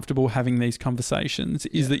feel comfortable having these conversations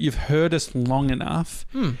is that you've heard us long enough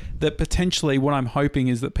that potentially what I'm hoping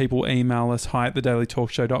is that people email us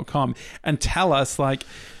hi@thedailytalkshow.com and tell us like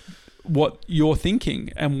what you're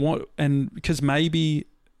thinking and because maybe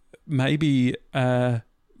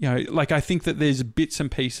like I think that there's bits and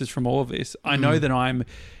pieces from all of this. I know that I'm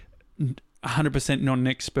 100% not an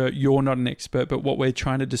expert, you're not an expert, but what we're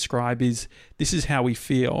trying to describe is this is how we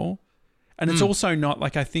feel. And it's also not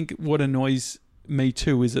like, I think what annoys me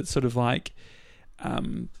too is it's sort of like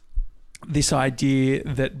this idea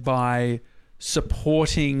that by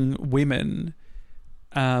supporting women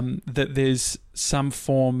that there's some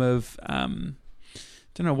form of don't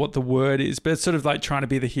know what the word is, but it's sort of like trying to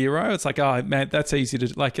be the hero. It's like, oh man, that's easy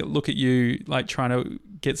to like look at you like trying to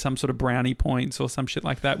get some sort of brownie points or some shit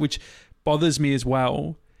like that, which bothers me as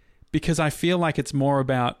well, because I feel like it's more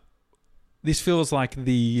about, this feels like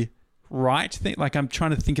the right thing. Like I'm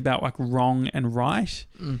trying to think about like wrong and right.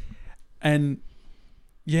 And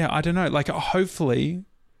I don't know, like hopefully,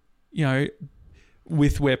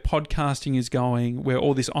 with where podcasting is going, where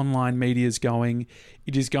all this online media is going,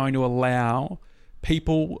 it is going to allow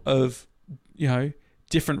people of,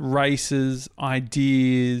 different races,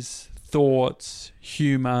 ideas, thoughts,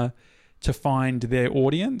 humor to find their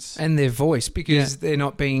audience. And their voice, because they're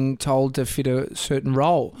not being told to fit a certain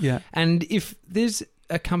role. And if there's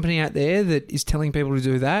a company out there that is telling people to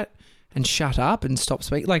do that and shut up and stop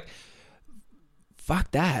speaking, like,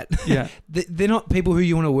 fuck that. They're not people who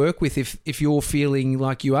you want to work with if you're feeling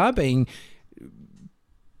like you are being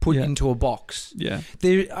put into a box.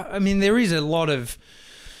 There is a lot of,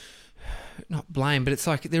 not blame, but it's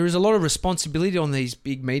like there is a lot of responsibility on these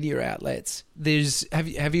big media outlets.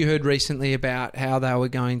 Have you heard recently about how they were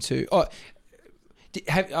going to...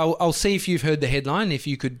 I'll see if you've heard the headline, if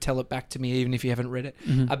you could tell it back to me, even if you haven't read it,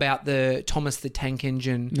 about the Thomas the Tank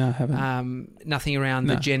Engine. No, I haven't. Nothing around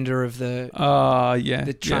the gender of the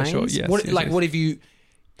the trains. Yeah, sure. Yes, what have you...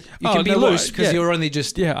 You can be loose because you're only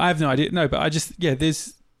just... Yeah, I have no idea. No, but I just... Yeah,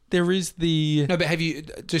 there is the... No, but have you...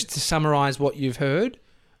 Just to summarise what you've heard...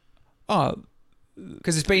 Oh,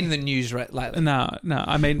 because it's been in the news lately. No.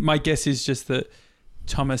 I mean, my guess is just that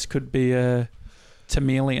Thomas could be a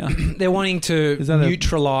Tamelia. They're wanting to Is that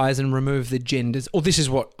neutralise and remove the genders. Or this is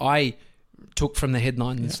what I took from the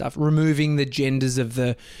headline and stuff. Removing the genders of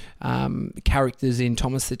the characters in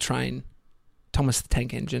Thomas the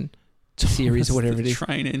Tank Engine series or whatever it is.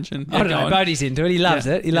 Train engine. I don't know. Bodie's into it. He loves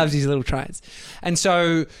it. He loves his little trains. And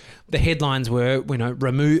so the headlines were,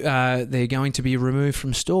 they're going to be removed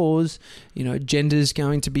from stores. Gender's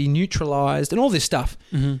going to be neutralised and all this stuff.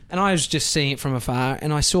 Mm-hmm. And I was just seeing it from afar,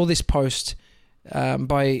 and I saw this post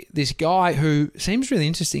by this guy who seems really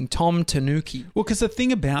interesting, Tom Tanuki. Well, because the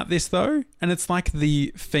thing about this though, and it's like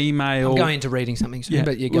the female. I'm going into reading something soon,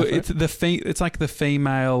 but you go for it's it. It's like the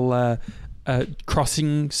female.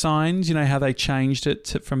 Crossing signs, how they changed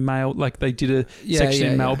it from male, like they did a section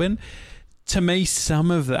in Melbourne. To me,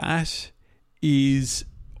 some of that is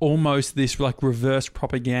almost this like reverse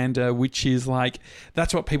propaganda, which is like,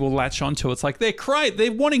 that's what people latch onto. It's like,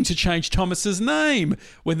 they're wanting to change Thomas's name.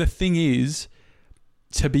 When the thing is,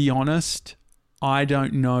 to be honest, I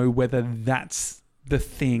don't know whether that's the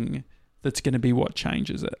thing that's going to be what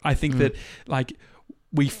changes it. I think that like,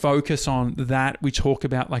 we focus on that. We talk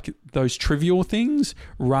about like those trivial things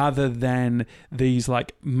rather than these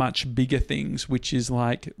like much bigger things, which is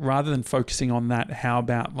like, rather than focusing on that, how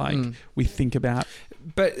about like we think about.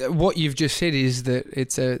 But what you've just said is that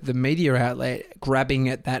it's the media outlet grabbing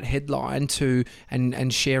at that headline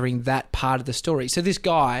and sharing that part of the story. So this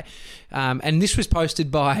guy, and this was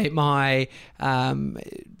posted by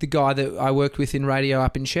the guy that I worked with in radio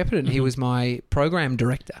up in Shepparton. He was my program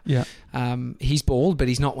director. Yeah. He's bald, but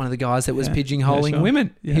he's not one of the guys that was pigeonholing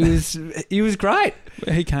women. Yeah. He was great.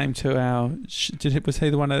 He came to our. Was he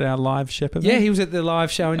the one at our live Shepparton? Yeah, he was at the live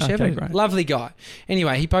show in Shepparton. Great. Lovely guy.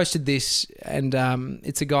 Anyway, he posted this, and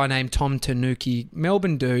it's a guy named Tom Tanuki,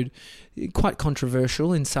 Melbourne dude, quite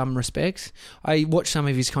controversial in some respects. I watched some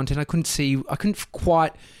of his content. I couldn't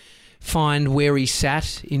quite find where he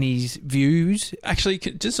sat in his views. Actually,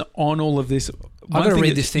 just on all of this, I've got to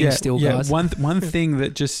read this thing still, guys. One thing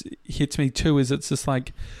that just hits me too is it's just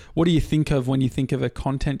like, what do you think of when you think of a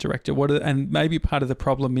content director? And maybe part of the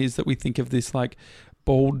problem is that we think of this like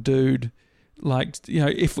bald dude, like,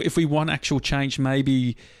 if we want actual change,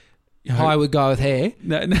 maybe I would go with hair.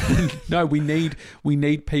 No, we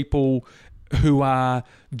need people who are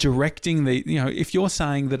directing the, if you're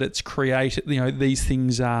saying that it's created, these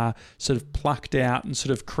things are sort of plucked out and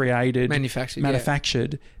sort of created,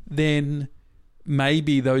 manufactured, then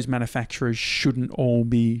maybe those manufacturers shouldn't all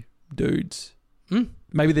be dudes.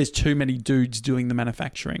 Maybe there's too many dudes doing the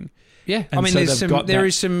manufacturing. Yeah, and there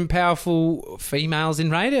is some powerful females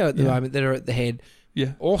in radio at the moment that are at the head.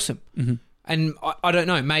 Yeah, awesome. Mm-hmm. And I don't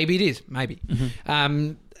know, maybe it is, maybe.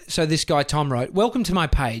 Mm-hmm. So this guy, Tom, wrote, "Welcome to my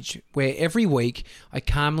page, where every week I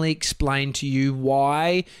calmly explain to you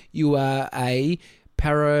why you are a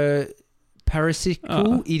parasitical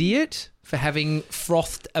idiot for having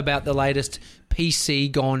frothed about the latest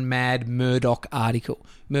PC Gone Mad Murdoch article."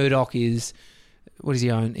 Murdoch is, what does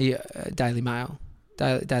he own? Daily Mail,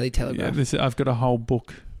 Daily Telegraph. Yeah, I've got a whole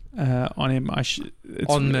book on him.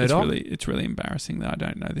 On Murdoch? It's really embarrassing that I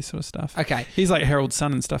don't know this sort of stuff. Okay. He's like Herald's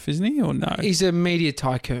son and stuff, isn't he? Or no? He's a media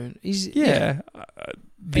tycoon. Anyway.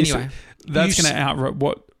 That's going to outrage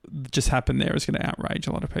what just happened there is going to outrage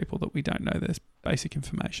a lot of people that we don't know this basic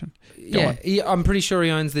information. I'm pretty sure he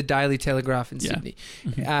owns the Daily Telegraph in Sydney.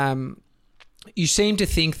 Mm-hmm. You seem to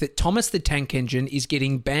think that Thomas the Tank Engine is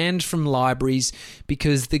getting banned from libraries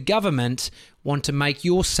because the government want to make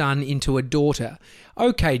your son into a daughter.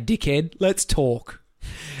 Okay, dickhead, let's talk.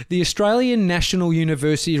 The Australian National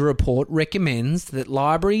University report recommends that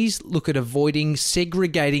libraries look at avoiding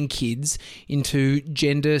segregating kids into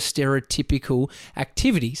gender stereotypical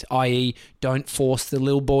activities, i.e. don't force the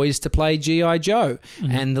little boys to play G.I. Joe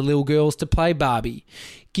and the little girls to play Barbie.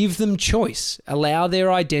 Give them choice. Allow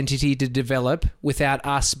their identity to develop without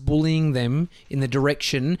us bullying them in the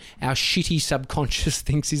direction our shitty subconscious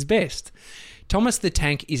thinks is best. Thomas the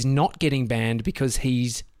Tank is not getting banned because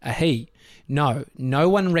he's a he. No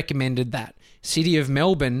one recommended that. City of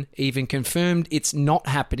Melbourne even confirmed it's not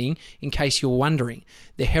happening, in case you're wondering.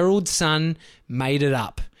 The Herald Sun made it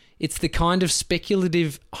up. It's the kind of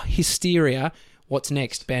speculative hysteria, what's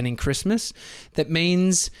next, banning Christmas, that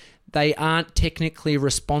means they aren't technically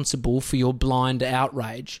responsible for your blind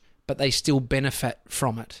outrage, but they still benefit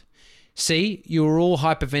from it. See, you were all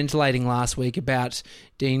hyperventilating last week about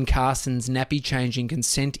Dean Carson's nappy-changing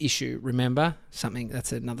consent issue, remember?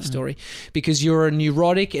 That's another story. Because you're a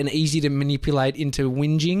neurotic and easy to manipulate into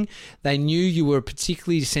whinging, they knew you were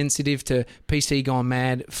particularly sensitive to PC Gone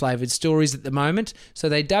Mad flavoured stories at the moment, so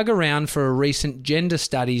they dug around for a recent gender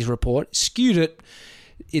studies report, skewed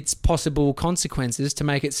its possible consequences to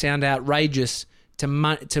make it sound outrageous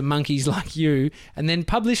to monkeys like you, and then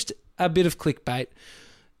published a bit of clickbait.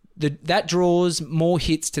 That draws more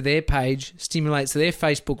hits to their page, stimulates their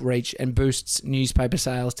Facebook reach, and boosts newspaper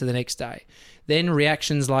sales to the next day. Then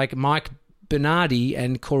reactions like Mike Bernardi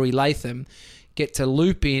and Corey Latham get to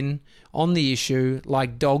loop in on the issue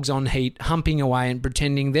like dogs on heat, humping away and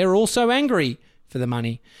pretending they're also angry for the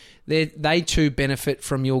money. They too benefit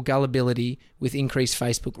from your gullibility with increased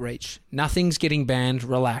Facebook reach. Nothing's getting banned.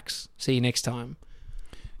 Relax. See you next time.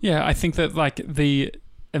 Yeah, I think that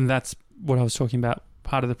and that's what I was talking about.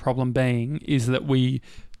 Part of the problem being is that we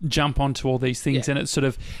jump onto all these things, and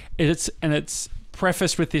it's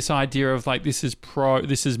prefaced with this idea of like this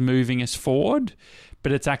is moving us forward,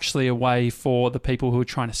 but it's actually a way for the people who are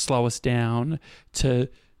trying to slow us down to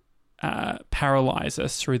paralyze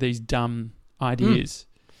us through these dumb ideas.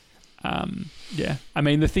 I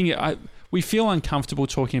mean, the thing we feel uncomfortable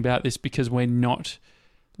talking about this because we're not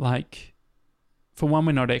for one,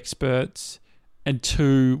 we're not experts. And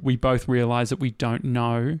two, we both realise that we don't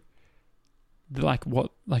know what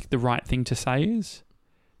the right thing to say is.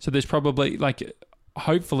 So there's probably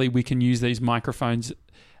hopefully we can use these microphones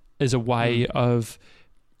as a way of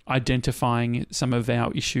identifying some of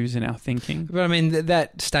our issues in our thinking. But I mean,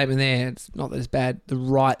 that statement there, it's not as bad. The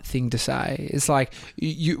right thing to say. It's like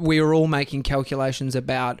we are all making calculations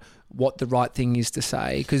about what the right thing is to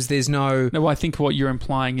say, because there's no... No, I think what you're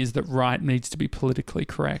implying is that right needs to be politically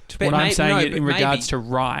correct. But what I'm saying in regards to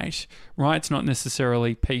right's not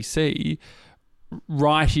necessarily PC.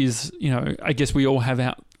 Right is, I guess we all have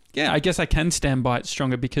our... Yeah, I guess I can stand by it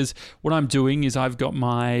stronger, because what I'm doing is I've got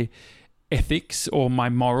my ethics or my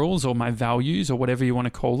morals or my values or whatever you want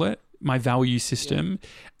to call it, my value system,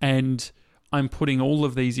 and I'm putting all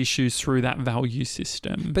of these issues through that value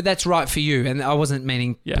system. But that's right for you, and I wasn't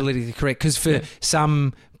meaning politically correct, because for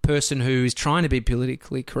some person who is trying to be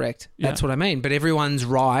politically correct, that's what I mean. But everyone's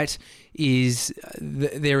right is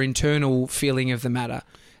their internal feeling of the matter.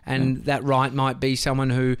 And that right might be someone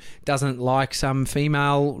who doesn't like some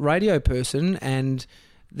female radio person, and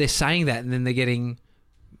they're saying that, and then they're getting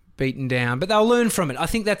beaten down. But they'll learn from it. I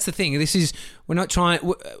think that's the thing. We're not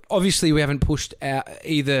trying... Obviously, we haven't pushed out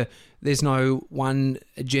either... There's no one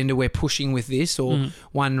agenda we're pushing with this, or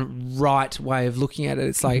one right way of looking at it.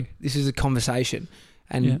 It's like, this is a conversation,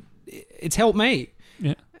 and it's helped me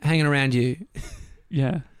hanging around you.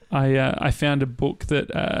 Yeah. I found a book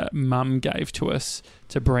that Mum gave to us,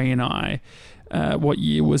 to Bree and I. What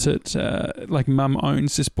year was it? Mum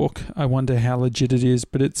owns this book. I wonder how legit it is,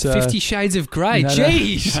 but it's... 50 Shades of Grey.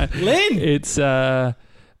 Jeez, Len! It's...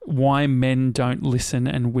 Why Men Don't Listen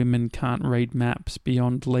and Women Can't Read Maps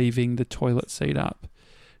Beyond Leaving the Toilet Seat Up,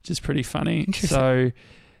 which is pretty funny. So,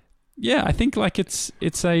 yeah, I think it's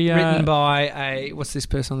a... written by what's this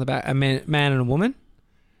person on the back? A man and a woman?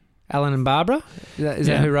 Alan and Barbara? Is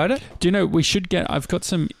that who wrote it? Do you know, I've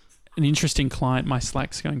got an interesting client. My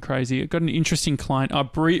Slack's going crazy. I've got an interesting client.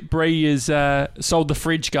 Bree is sold the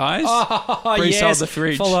fridge, guys. Oh, Bree sold the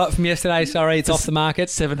fridge. Follow up from yesterday. Sorry, it's off the market.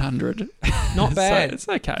 700. Not bad. So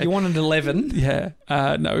it's okay. You wanted 11? Yeah.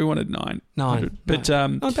 No, we wanted 9. 9. But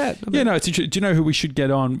not bad. Yeah, no, it's interesting. Do you know who we should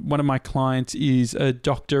get on? One of my clients is a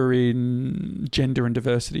doctor in gender and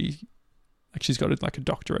diversity. She's got a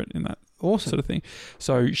doctorate in that sort of thing.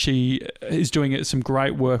 So she is doing some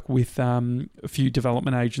great work with a few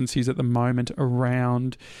development agencies at the moment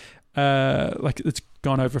around, it's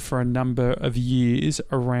gone over for a number of years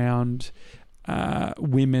around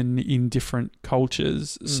women in different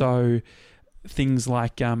cultures. So things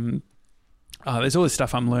like... there's all this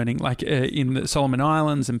stuff I'm learning, in the Solomon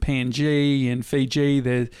Islands and PNG and Fiji.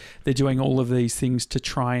 They're doing all of these things to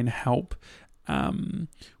try and help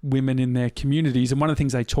women in their communities. And one of the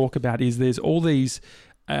things they talk about is there's all these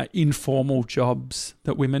informal jobs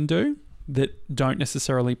that women do that don't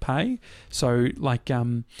necessarily pay. So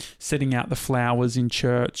setting out the flowers in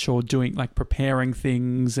church, or doing preparing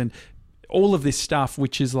things, and all of this stuff,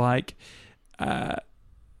 which is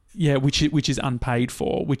which is unpaid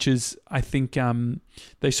for, which is, I think,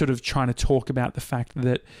 they sort of trying to talk about the fact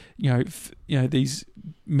that, these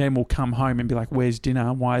men will come home and be like, where's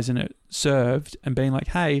dinner? Why isn't it served? And being like,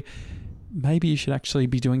 hey, maybe you should actually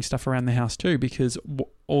be doing stuff around the house too, because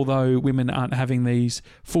although women aren't having these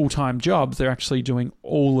full-time jobs, they're actually doing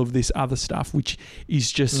all of this other stuff, which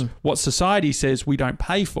is just what society says we don't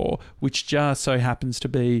pay for, which just so happens to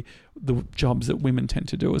be the jobs that women tend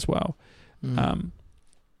to do as well.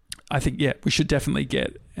 I think, we should definitely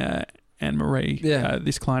get Anne-Marie,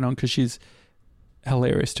 this client, on, because she's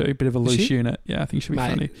hilarious too. Bit of a loose unit. Yeah, I think she'll be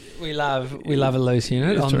funny. We love a loose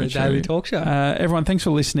unit on the Daily Talk Show. Everyone, thanks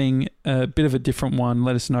for listening. A bit of a different one.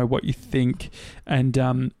 Let us know what you think.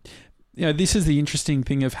 And this is the interesting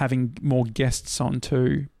thing of having more guests on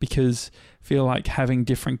too, because I feel like having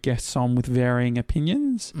different guests on with varying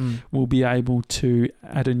opinions will be able to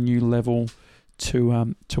add a new level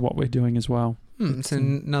to what we're doing as well. It's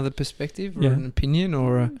another perspective or an opinion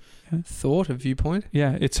or a thought, a viewpoint.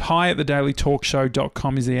 Yeah, it's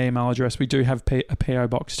hi@thedailytalkshow.com is the email address. We do have a PO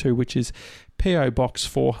Box too, which is PO Box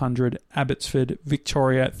 400, Abbotsford,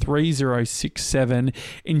 Victoria 3067.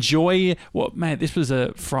 Enjoy this was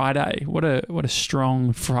a Friday. What a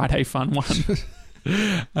strong Friday fun one.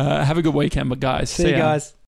 Have a good weekend, but guys. See you guys.